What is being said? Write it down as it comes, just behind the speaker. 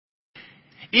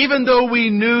even though we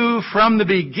knew from the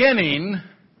beginning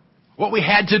what we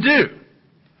had to do.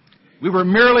 We were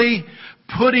merely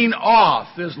putting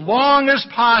off as long as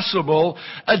possible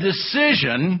a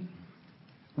decision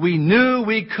we knew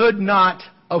we could not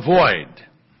avoid.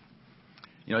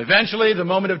 Eventually the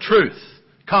moment of truth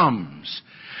comes.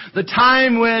 The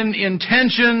time when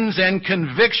intentions and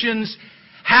convictions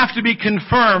have to be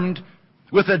confirmed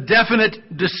with a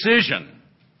definite decision.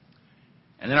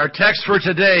 And in our text for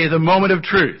today, the moment of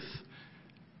truth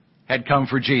had come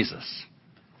for Jesus.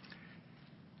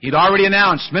 He'd already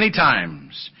announced many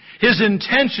times his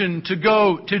intention to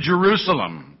go to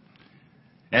Jerusalem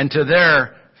and to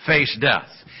there face death.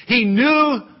 He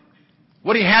knew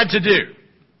what he had to do.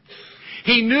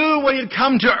 He knew what he had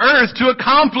come to earth to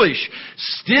accomplish.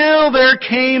 Still there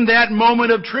came that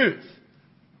moment of truth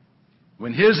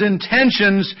when his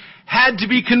intentions had to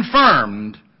be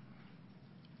confirmed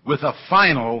with a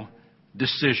final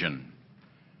decision.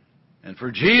 And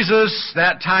for Jesus,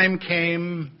 that time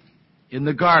came in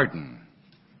the garden,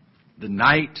 the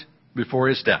night before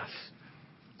his death.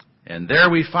 And there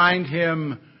we find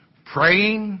him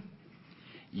praying,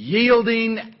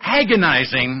 yielding,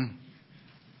 agonizing,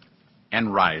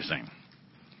 and rising.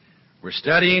 We're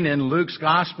studying in Luke's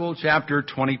Gospel, chapter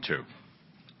 22.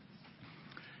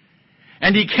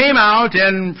 And he came out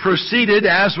and proceeded,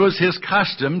 as was his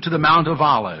custom, to the Mount of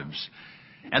Olives.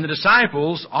 And the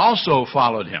disciples also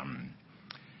followed him.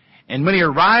 And when he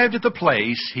arrived at the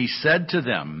place, he said to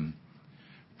them,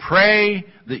 "Pray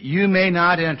that you may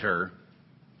not enter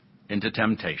into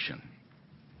temptation."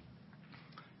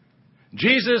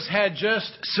 Jesus had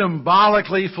just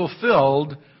symbolically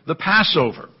fulfilled the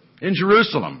Passover in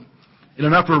Jerusalem in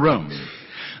an upper room.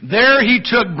 There he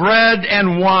took bread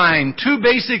and wine, two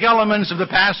basic elements of the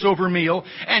Passover meal,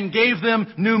 and gave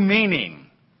them new meaning.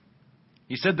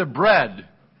 He said the bread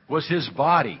was his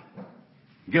body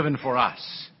given for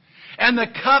us, and the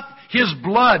cup his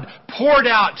blood poured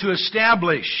out to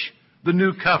establish the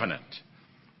new covenant.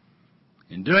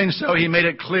 In doing so, he made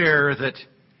it clear that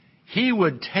he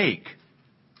would take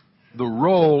the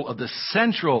role of the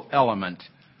central element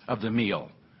of the meal,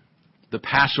 the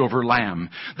Passover lamb.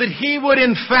 That he would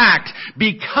in fact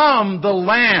become the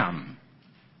lamb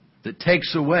that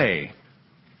takes away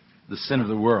the sin of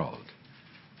the world.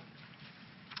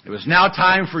 It was now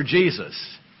time for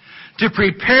Jesus to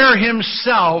prepare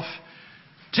himself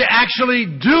to actually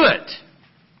do it.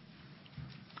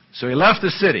 So he left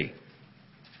the city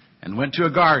and went to a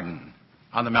garden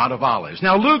on the Mount of Olives.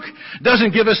 Now, Luke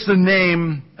doesn't give us the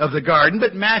name of the garden,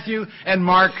 but Matthew and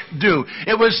Mark do.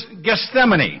 It was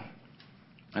Gethsemane,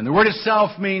 and the word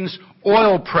itself means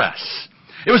oil press.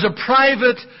 It was a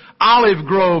private olive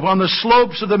grove on the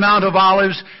slopes of the Mount of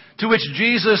Olives to which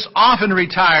Jesus often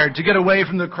retired to get away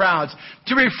from the crowds,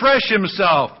 to refresh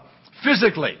himself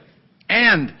physically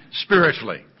and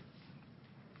spiritually.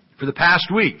 For the past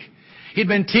week, he'd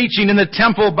been teaching in the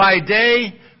temple by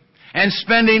day and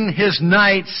spending his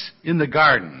nights in the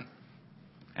garden.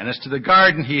 And it's to the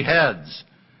garden he heads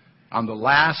on the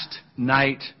last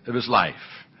night of his life.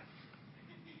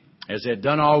 As they had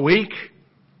done all week,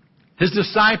 his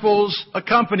disciples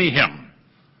accompany him.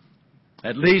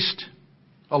 At least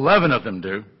 11 of them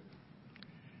do.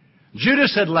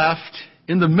 Judas had left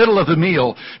in the middle of the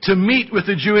meal to meet with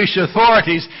the Jewish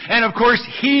authorities, and of course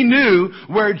he knew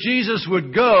where Jesus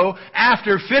would go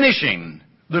after finishing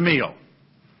the meal.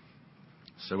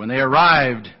 So when they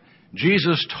arrived,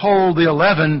 Jesus told the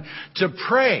 11 to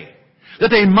pray that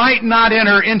they might not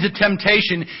enter into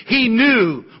temptation. He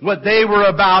knew what they were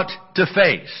about to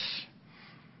face.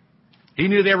 He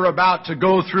knew they were about to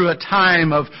go through a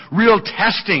time of real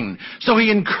testing. So he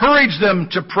encouraged them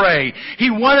to pray. He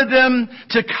wanted them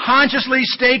to consciously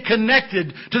stay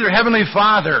connected to their Heavenly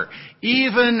Father,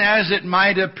 even as it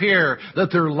might appear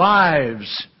that their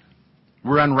lives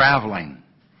were unraveling.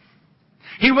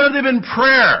 He wanted them in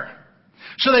prayer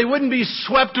so they wouldn't be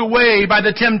swept away by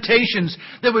the temptations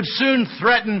that would soon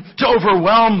threaten to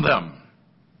overwhelm them.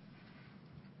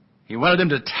 He wanted them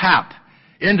to tap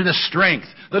into the strength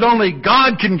that only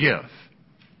God can give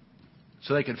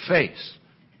so they could face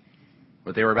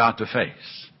what they were about to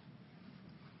face.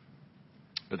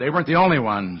 But they weren't the only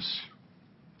ones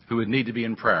who would need to be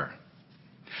in prayer.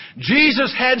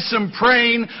 Jesus had some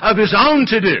praying of his own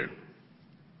to do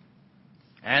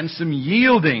and some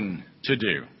yielding to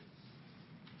do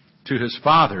to his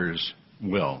Father's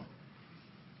will.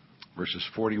 Verses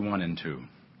 41 and 2.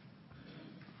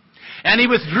 And he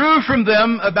withdrew from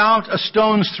them about a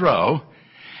stone's throw,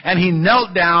 and he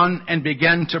knelt down and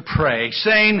began to pray,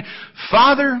 saying,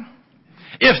 "Father,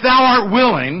 if thou art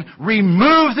willing,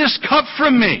 remove this cup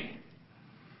from me.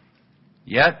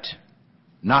 Yet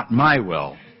not my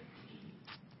will,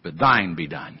 but thine be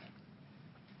done.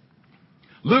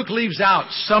 Luke leaves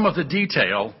out some of the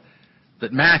detail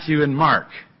that Matthew and Mark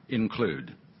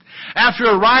include. After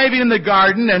arriving in the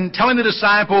garden and telling the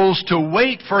disciples to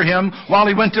wait for him while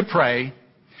he went to pray,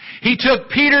 he took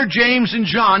Peter, James, and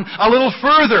John a little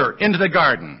further into the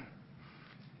garden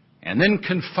and then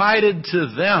confided to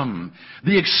them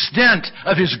the extent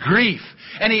of his grief,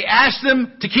 and he asked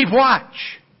them to keep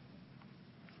watch.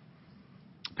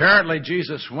 Apparently,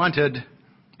 Jesus wanted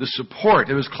the support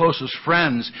of his closest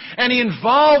friends, and he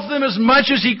involved them as much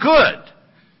as he could.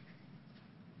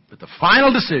 But the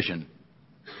final decision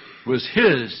was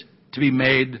his to be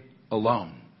made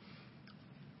alone.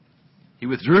 He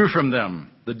withdrew from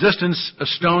them the distance a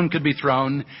stone could be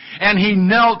thrown, and he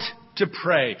knelt to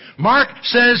pray. Mark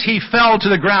says he fell to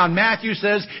the ground. Matthew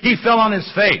says he fell on his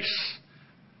face.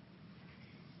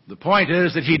 The point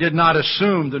is that he did not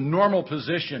assume the normal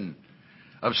position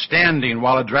of standing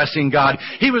while addressing God.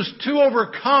 He was too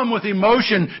overcome with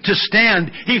emotion to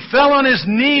stand. He fell on his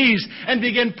knees and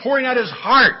began pouring out his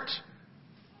heart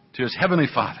to his Heavenly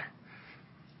Father.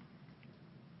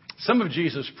 Some of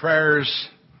Jesus' prayers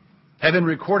have been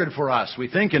recorded for us, we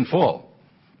think, in full.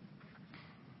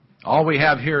 All we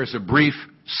have here is a brief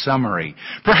summary,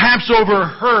 perhaps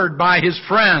overheard by his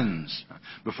friends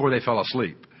before they fell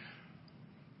asleep.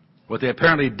 What they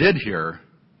apparently did hear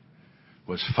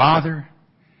was, Father,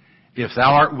 if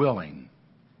thou art willing,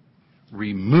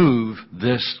 remove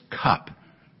this cup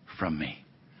from me.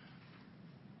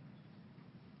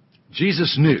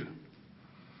 Jesus knew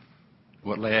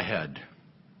what lay ahead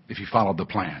if he followed the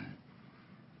plan.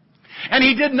 And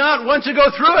he did not want to go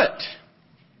through it.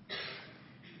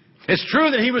 It's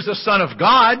true that he was the Son of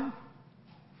God,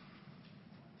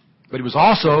 but he was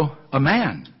also a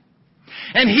man.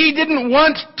 And he didn't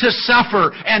want to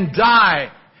suffer and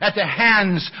die at the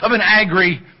hands of an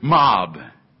angry mob.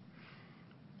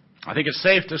 I think it's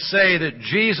safe to say that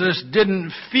Jesus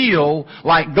didn't feel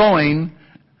like going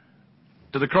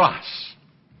to the cross.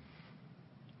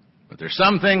 But there's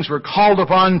some things we're called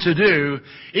upon to do,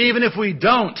 even if we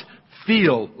don't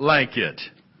feel like it.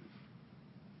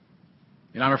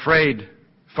 And I'm afraid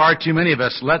far too many of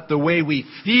us let the way we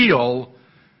feel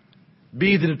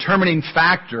be the determining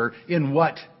factor in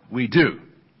what we do.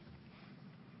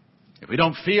 If we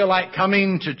don't feel like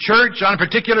coming to church on a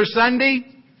particular Sunday,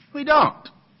 we don't.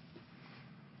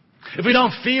 If we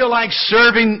don't feel like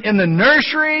serving in the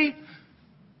nursery,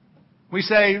 we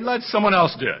say, let someone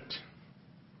else do it.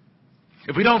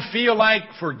 If we don't feel like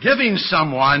forgiving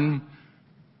someone,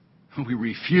 we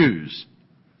refuse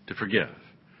to forgive.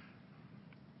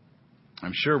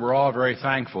 I'm sure we're all very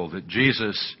thankful that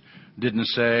Jesus didn't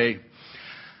say,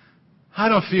 I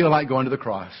don't feel like going to the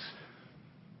cross.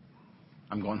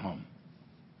 I'm going home.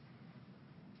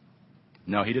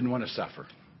 No, he didn't want to suffer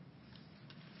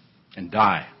and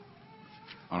die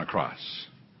on a cross.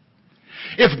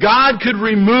 If God could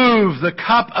remove the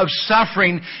cup of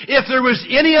suffering, if there was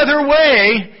any other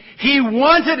way, he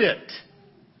wanted it.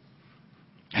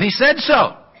 And he said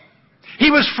so. He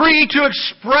was free to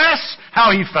express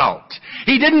how he felt.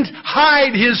 He didn't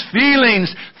hide his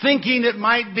feelings, thinking it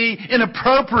might be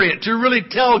inappropriate to really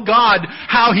tell God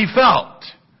how he felt.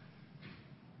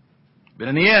 But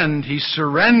in the end, he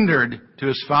surrendered to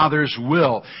his Father's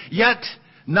will. Yet,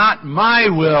 not my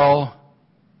will,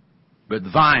 but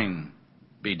thine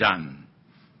be done.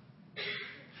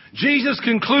 Jesus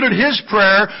concluded his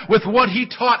prayer with what he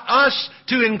taught us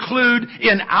to include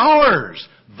in ours.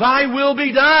 Thy will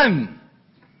be done.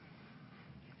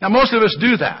 Now, most of us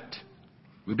do that.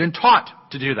 We've been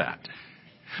taught to do that.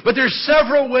 But there's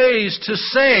several ways to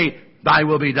say, thy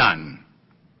will be done.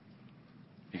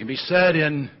 It can be said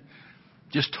in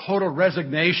just total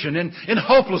resignation, in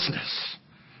hopelessness.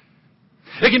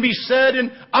 It can be said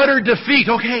in utter defeat.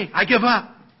 Okay, I give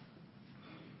up.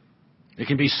 It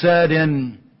can be said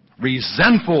in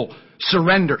resentful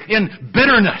surrender, in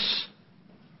bitterness.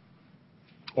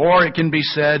 Or it can be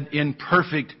said in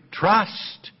perfect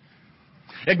trust,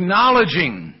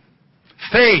 acknowledging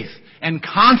faith and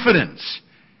confidence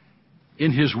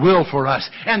in his will for us.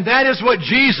 And that is what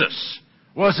Jesus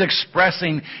was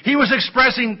expressing. He was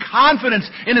expressing confidence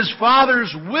in his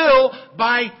Father's will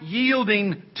by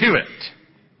yielding to it.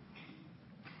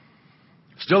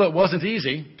 Still, it wasn't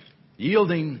easy.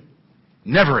 Yielding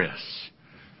never is.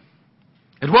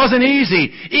 It wasn't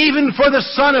easy, even for the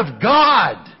Son of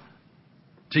God,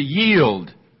 to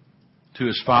yield to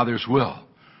his Father's will.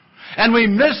 And we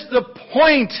miss the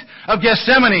point of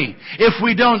Gethsemane if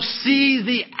we don't see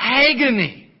the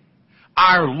agony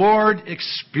our Lord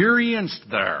experienced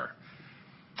there.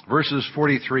 Verses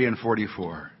 43 and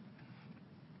 44.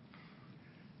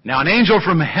 Now an angel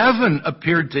from heaven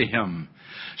appeared to him,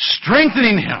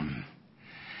 strengthening him.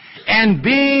 And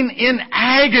being in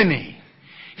agony,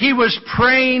 he was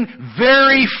praying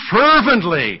very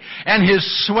fervently, and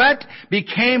his sweat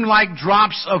became like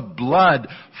drops of blood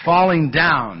falling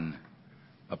down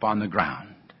upon the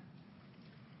ground.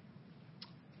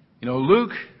 You know,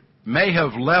 Luke may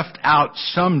have left out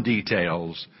some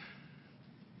details,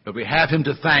 but we have him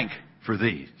to thank for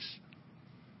these.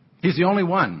 He's the only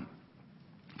one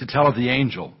to tell of the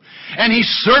angel. And he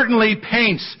certainly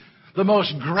paints the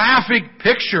most graphic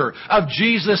picture of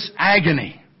Jesus'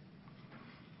 agony.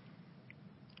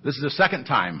 This is the second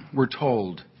time we're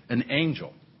told an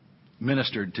angel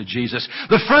ministered to Jesus.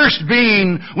 The first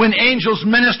being when angels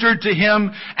ministered to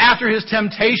him after his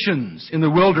temptations in the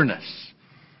wilderness.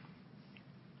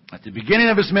 At the beginning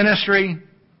of his ministry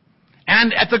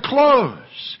and at the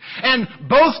close. And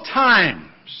both times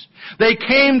they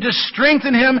came to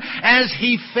strengthen him as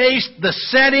he faced the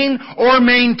setting or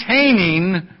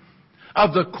maintaining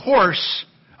of the course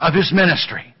of his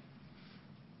ministry.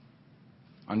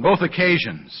 On both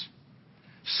occasions,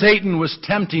 Satan was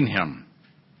tempting him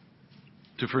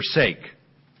to forsake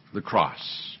the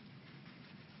cross.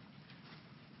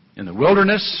 In the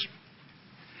wilderness,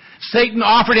 Satan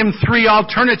offered him 3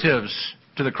 alternatives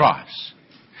to the cross.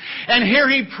 And here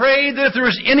he prayed that if there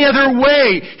was any other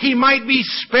way, he might be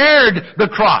spared the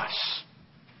cross.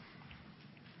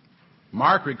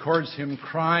 Mark records him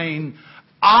crying,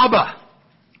 "Abba,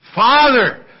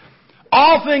 Father,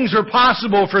 all things are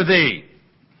possible for thee.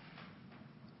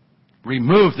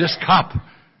 Remove this cup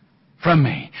from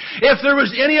me." If there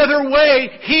was any other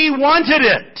way, he wanted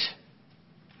it.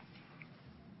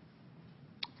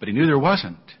 But he knew there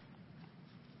wasn't.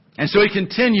 And so he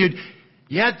continued,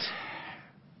 "Yet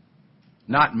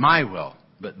not my will,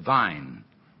 but thine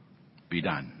be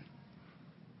done."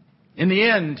 In the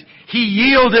end, he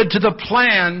yielded to the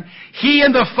plan he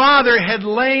and the Father had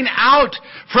laid out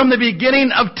from the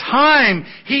beginning of time.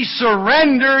 He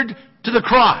surrendered to the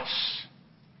cross.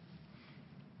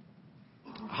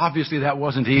 Obviously, that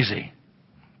wasn't easy.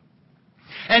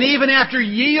 And even after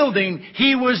yielding,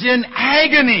 he was in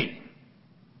agony.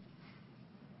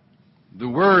 The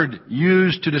word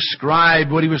used to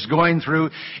describe what he was going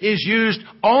through is used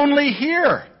only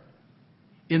here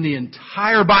in the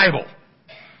entire Bible.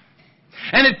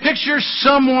 And it pictures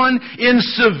someone in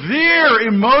severe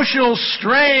emotional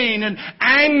strain and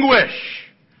anguish,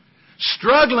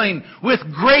 struggling with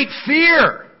great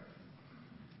fear.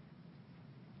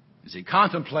 As he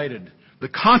contemplated the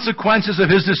consequences of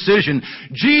his decision,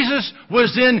 Jesus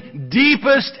was in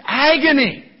deepest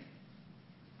agony.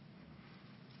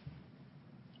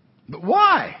 But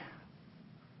why?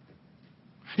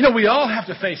 You know, we all have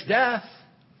to face death.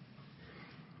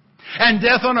 And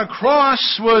death on a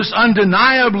cross was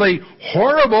undeniably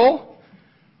horrible.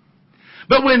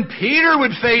 But when Peter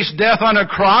would face death on a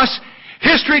cross,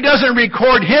 history doesn't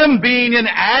record him being in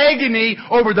agony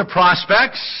over the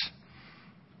prospects.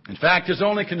 In fact, his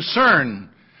only concern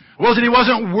was that he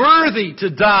wasn't worthy to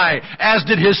die, as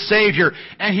did his Savior,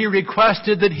 and he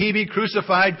requested that he be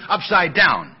crucified upside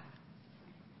down.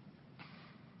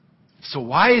 So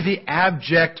why the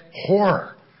abject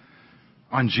horror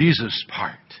on Jesus'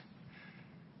 part?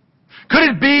 Could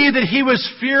it be that he was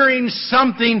fearing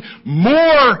something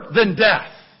more than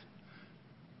death?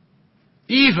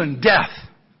 Even death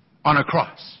on a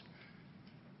cross.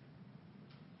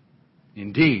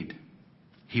 Indeed,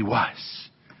 he was.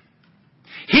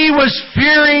 He was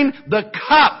fearing the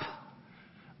cup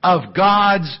of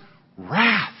God's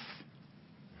wrath.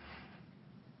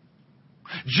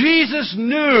 Jesus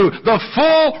knew the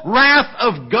full wrath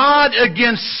of God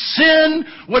against sin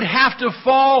would have to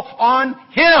fall on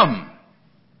him.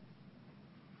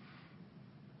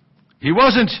 He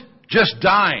wasn't just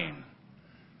dying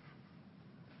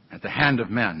at the hand of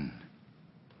men.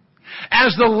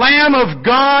 As the Lamb of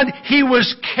God, he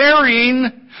was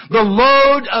carrying the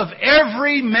load of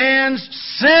every man's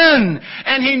sin,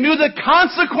 and he knew the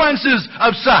consequences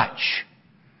of such.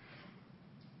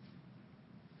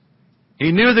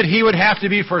 He knew that he would have to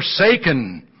be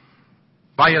forsaken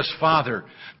by his Father,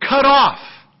 cut off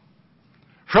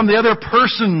from the other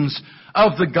persons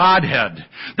of the Godhead.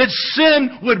 That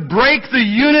sin would break the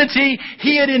unity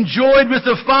he had enjoyed with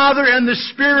the Father and the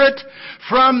Spirit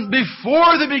from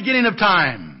before the beginning of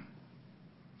time.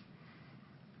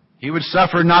 He would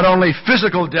suffer not only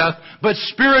physical death, but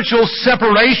spiritual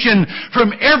separation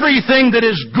from everything that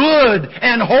is good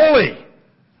and holy.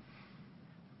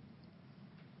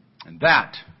 And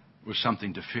that was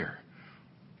something to fear.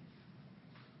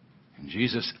 And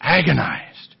Jesus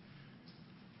agonized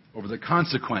over the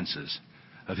consequences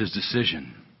of his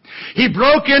decision. He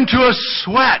broke into a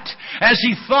sweat as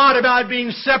he thought about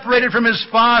being separated from his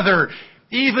Father,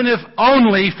 even if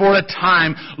only for a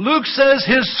time. Luke says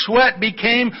his sweat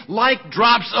became like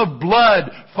drops of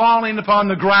blood falling upon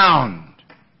the ground.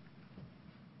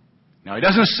 Now, he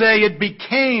doesn't say it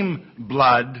became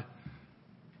blood,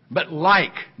 but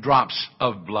like drops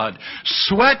of blood.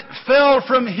 Sweat fell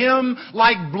from him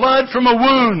like blood from a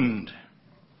wound.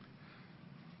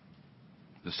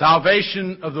 The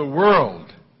salvation of the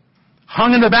world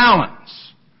hung in the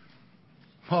balance,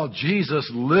 while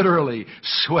Jesus literally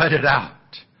sweated out.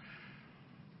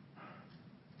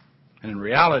 And in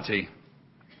reality,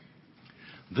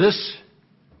 this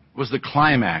was the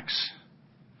climax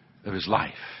of his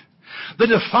life. The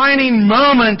defining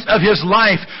moment of his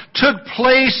life took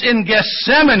place in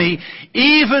Gethsemane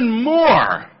even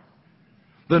more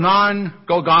than on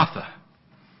Golgotha.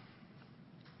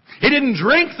 He didn't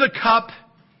drink the cup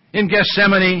in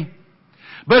Gethsemane,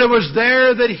 but it was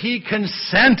there that he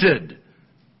consented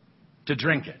to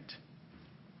drink it.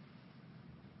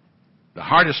 The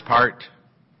hardest part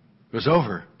was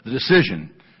over. The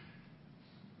decision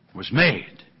was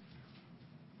made.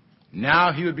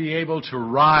 Now he would be able to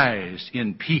rise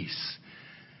in peace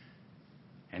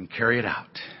and carry it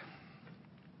out.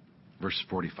 Verse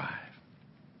 45.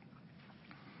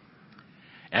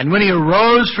 And when he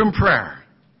arose from prayer,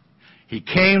 he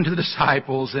came to the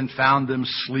disciples and found them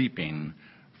sleeping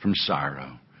from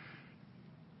sorrow.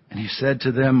 And he said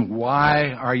to them,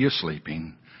 "Why are you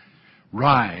sleeping?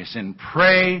 Rise and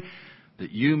pray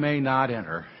that you may not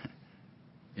enter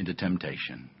into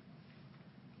temptation."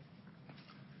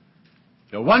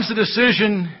 Now, once the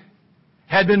decision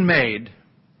had been made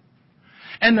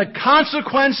and the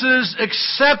consequences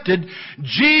accepted,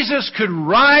 Jesus could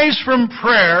rise from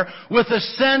prayer with a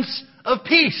sense of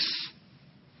peace.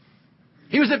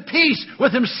 He was at peace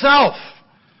with himself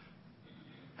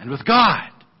and with God.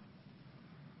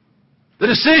 The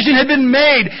decision had been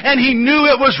made, and he knew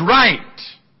it was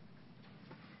right.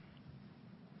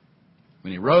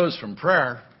 When he rose from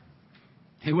prayer,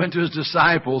 he went to his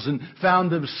disciples and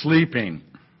found them sleeping,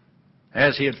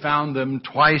 as he had found them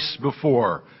twice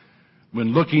before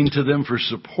when looking to them for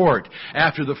support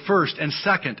after the first and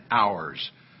second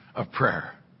hours of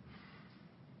prayer.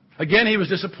 Again, he was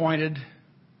disappointed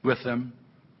with them,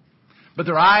 but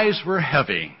their eyes were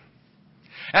heavy.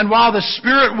 And while the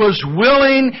spirit was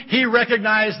willing, he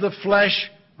recognized the flesh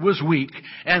was weak.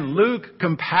 And Luke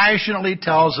compassionately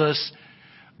tells us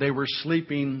they were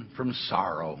sleeping from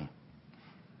sorrow.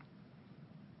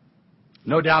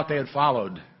 No doubt they had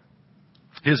followed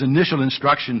his initial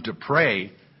instruction to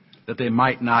pray that they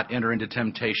might not enter into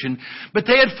temptation, but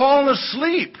they had fallen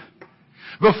asleep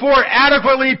before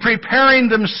adequately preparing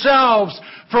themselves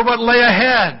for what lay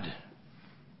ahead.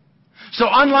 So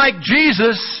unlike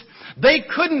Jesus, they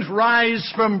couldn't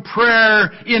rise from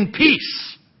prayer in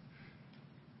peace,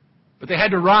 but they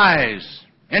had to rise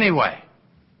anyway.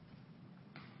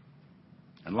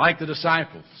 And like the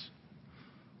disciples,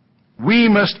 we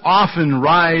must often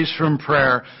rise from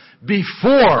prayer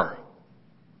before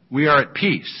we are at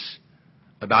peace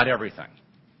about everything.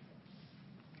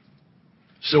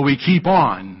 So we keep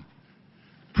on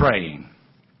praying.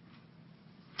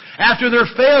 After their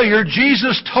failure,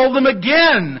 Jesus told them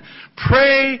again,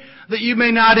 "Pray that you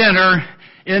may not enter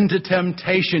into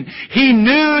temptation." He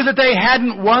knew that they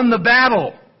hadn't won the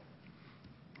battle,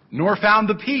 nor found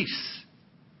the peace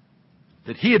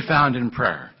that he had found in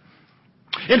prayer.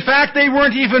 In fact, they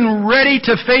weren't even ready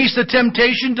to face the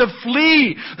temptation to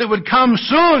flee that would come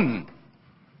soon,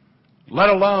 let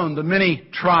alone the many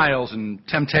trials and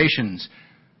temptations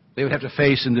they would have to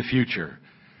face in the future.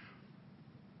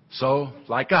 So,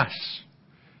 like us,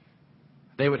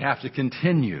 they would have to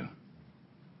continue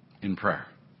in prayer.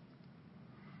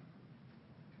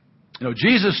 You know,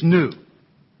 Jesus knew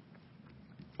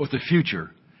what the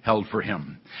future held for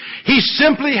him. He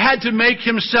simply had to make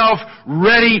himself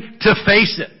ready to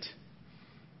face it.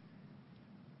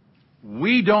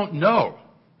 We don't know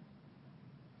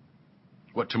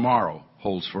what tomorrow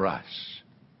holds for us.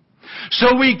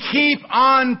 So we keep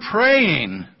on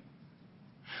praying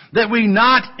that we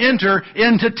not enter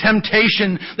into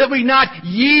temptation, that we not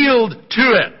yield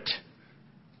to it,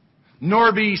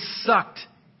 nor be sucked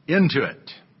into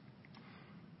it.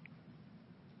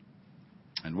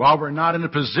 And while we're not in a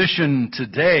position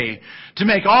today to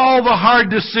make all the hard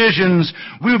decisions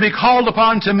we will be called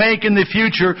upon to make in the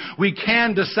future, we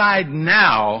can decide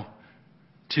now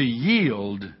to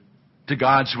yield to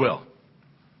God's will.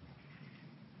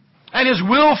 And His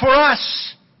will for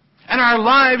us and our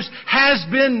lives has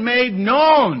been made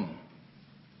known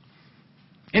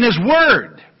in His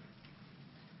Word.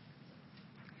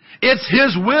 It's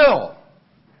His will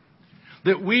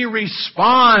that we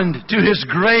respond to His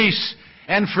grace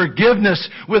and forgiveness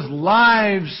with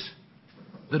lives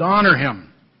that honor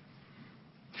Him.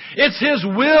 It's His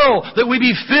will that we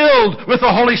be filled with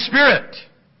the Holy Spirit.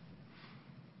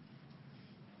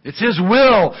 It's His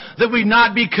will that we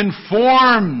not be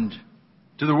conformed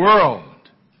to the world.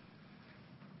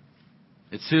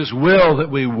 It's His will that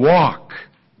we walk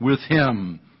with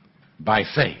Him by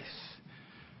faith.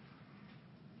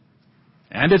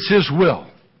 And it's His will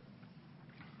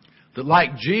that,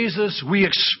 like Jesus, we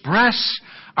express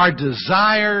our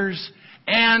desires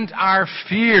and our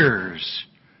fears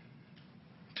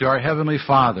to our Heavenly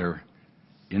Father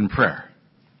in prayer.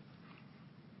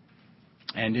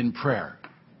 And in prayer,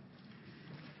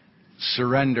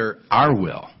 surrender our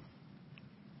will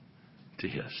to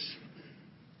His.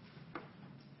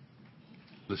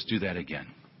 Let's do that again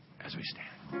as we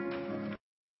stand.